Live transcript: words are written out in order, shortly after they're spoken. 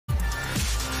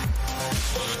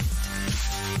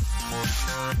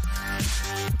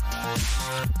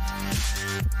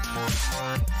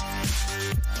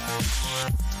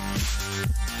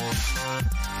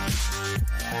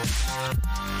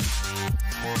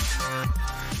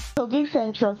Kogi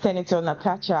Central Senator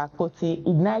Natasha Akpoti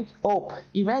ignites hope,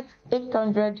 erects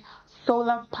 800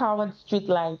 solar-powered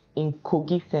streetlights in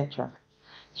Kogi Central.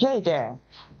 Hey there,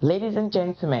 ladies and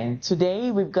gentlemen.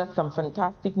 Today we've got some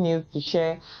fantastic news to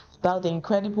share about the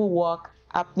incredible work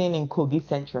happening in Kogi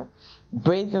Central.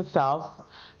 Brace yourself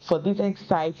for this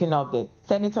exciting update.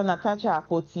 Senator Natasha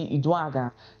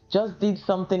Akpoti-Uduaghan just did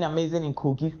something amazing in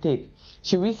Kogi State.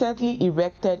 She recently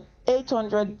erected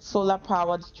 800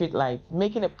 solar-powered streetlights,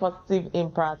 making a positive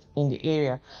impact in the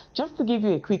area. Just to give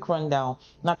you a quick rundown,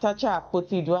 Natasha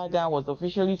Akpoti-Uduaghan was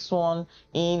officially sworn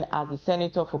in as the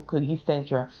Senator for Kogi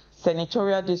Central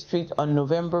Senatorial District on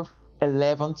November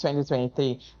 11,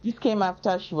 2023. This came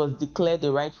after she was declared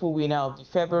the rightful winner of the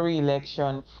February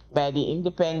election by the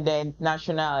Independent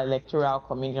National Electoral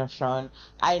Commission,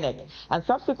 INEC, and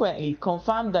subsequently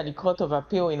confirmed that the Court of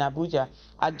Appeal in Abuja,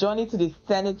 her journey to the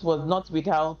Senate was not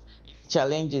without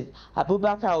challenges.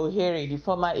 Abubakar Ohere, the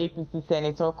former APC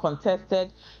senator,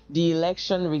 contested the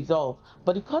election result,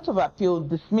 but the Court of Appeal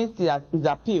dismissed his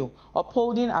appeal,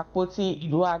 upholding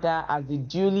Akpoti-Uduaghan as the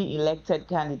duly elected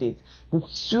candidate. The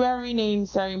swearing-in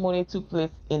ceremony took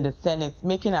place in the Senate,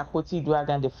 making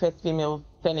Akpoti-Uduaghan the first female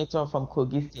senator from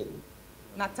Kogi State.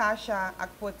 Natasha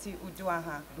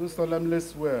Akpoti-Uduaghan. Do solemnly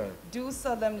swear. Do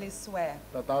solemnly swear.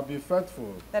 That I will be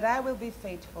faithful. That I will be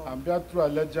faithful. And bear true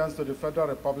allegiance to the Federal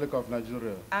Republic of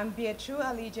Nigeria. And bear true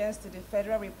allegiance to the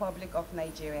Federal Republic of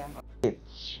Nigeria.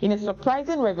 In a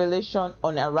surprising revelation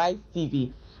on Arise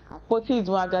TV,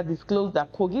 Akpoti-Uduaghan disclosed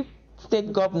that Kogi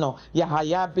State Governor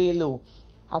Yahaya Bello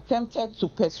attempted to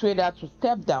persuade her to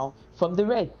step down from the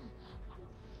race.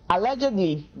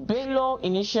 Allegedly, Bello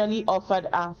initially offered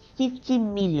her 50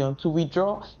 million to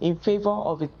withdraw in favor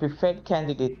of his preferred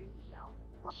candidate.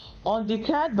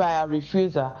 Undeterred by her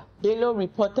refusal, Bello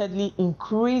reportedly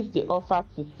increased the offer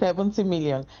to 70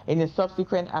 million in a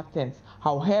subsequent attempt.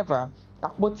 However,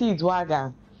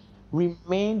 Akpoti-Uduaghan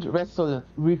remained resolute,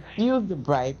 refused the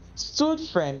bribe, stood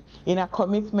firm in her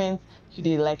commitment to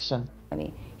the election.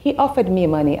 He offered me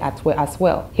money as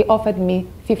well. He offered me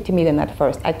 50 million at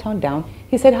first. I turned down.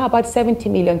 He said, how about 70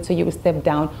 million so you will step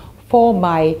down for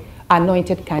my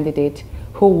anointed candidate,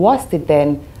 who was it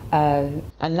then? And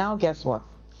now guess what?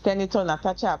 Senator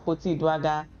Natasha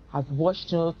Akpoti-Uduaghan has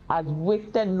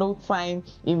wasted no time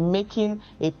in making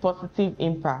a positive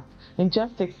impact. In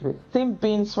just 6 weeks, since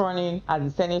being sworn in as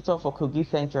the Senator for Kogi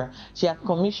Central, she has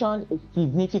commissioned a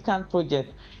significant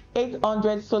project,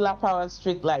 800 solar-powered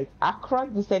streetlights across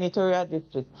the senatorial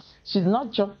district. She's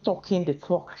not just talking the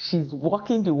talk, she's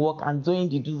walking the walk and doing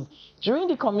the do. During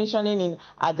the commissioning in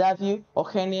Adavi,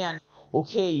 Okene, and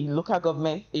Okei local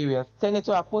government areas,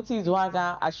 Senator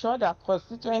Akpoti-Uduaghan assured her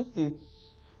constituencies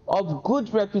of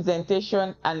good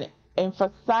representation and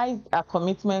emphasized her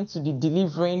commitment to the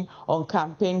delivering on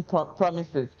campaign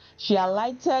promises. She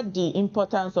highlighted the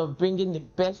importance of bringing the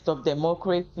best of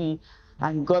democracy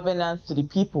and governance to the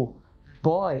people.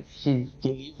 Boy, she's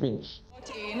delivering.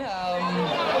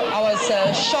 I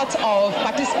was short of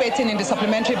participating in the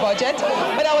supplementary budget,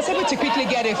 but I was able to quickly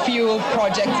get a few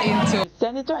projects into. The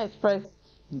senator expressed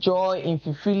joy in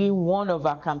fulfilling one of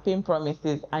her campaign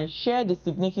promises and shared the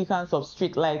significance of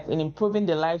streetlights in improving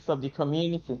the lives of the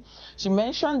community. She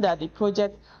mentioned that the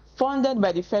project funded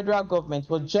by the federal government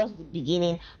was just the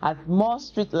beginning, as more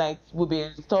streetlights will be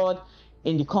installed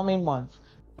in the coming months.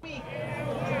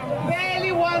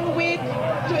 Barely 1 week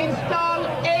to install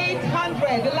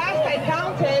 800. The last I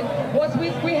counted was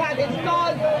we had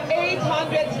installed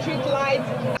 800 street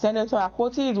lights. Senator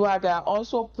Akpoti-Uduaghan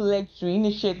also pledged to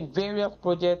initiate various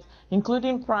projects,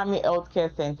 including primary healthcare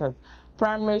centers,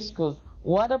 primary schools,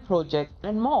 water projects,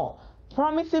 and more.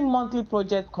 Promising monthly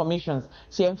project commissions,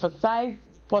 she emphasized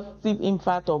positive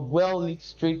impact of well-lit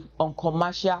streets on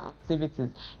commercial activities,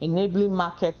 enabling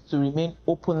markets to remain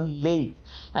open late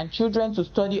and children to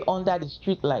study under the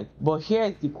street lights. But here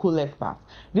is the coolest part.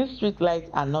 These street lights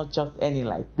are not just any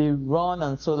lights. They run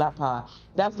on solar power.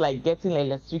 That's like getting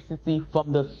electricity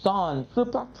from the sun.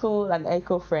 Super cool and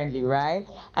eco-friendly, right?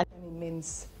 And It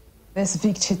means this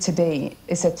victory today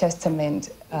is a testament,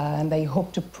 and I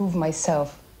hope to prove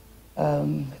myself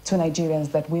to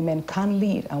Nigerians that women can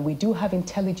lead, and we do have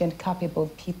intelligent, capable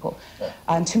people. Yeah.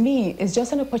 And to me, it's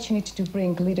just an opportunity to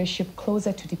bring leadership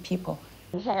closer to the people.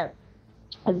 Yeah.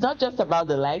 It's not just about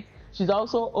the lights. She's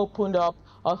also opened up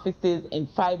offices in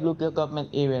 5 local government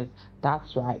areas.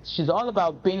 That's right. She's all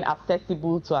about being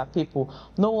accessible to her people.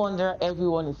 No wonder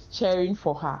everyone is cheering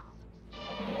for her.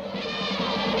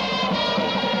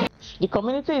 The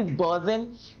community is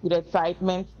buzzing with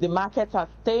excitement. The markets are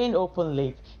staying open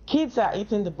late. Kids are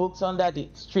eating the books under the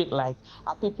street lights,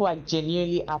 and people are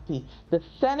genuinely happy. The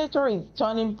senator is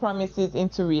turning promises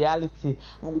into reality,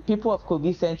 and the people of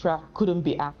Kogi Central couldn't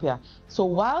be happier. So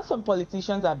while some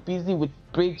politicians are busy with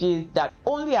bridges that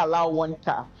only allow one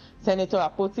car, Senator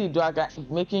Akpoti-Uduaghan is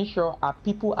making sure our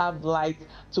people have lights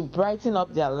to brighten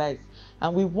up their lives.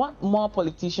 And we want more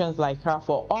politicians like her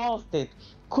for all states.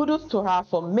 Kudos to her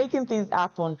for making things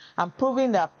happen and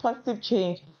proving that positive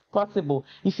change is possible.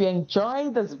 If you're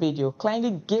enjoying this video,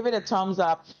 kindly give it a thumbs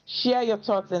up, share your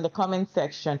thoughts in the comment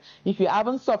section. If you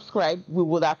haven't subscribed, we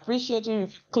would appreciate it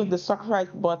if you click the subscribe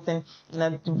button and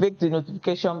activate the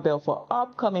notification bell for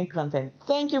upcoming content.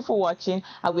 Thank you for watching,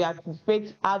 and we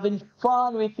anticipate having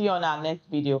fun with you on our next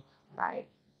video. Bye.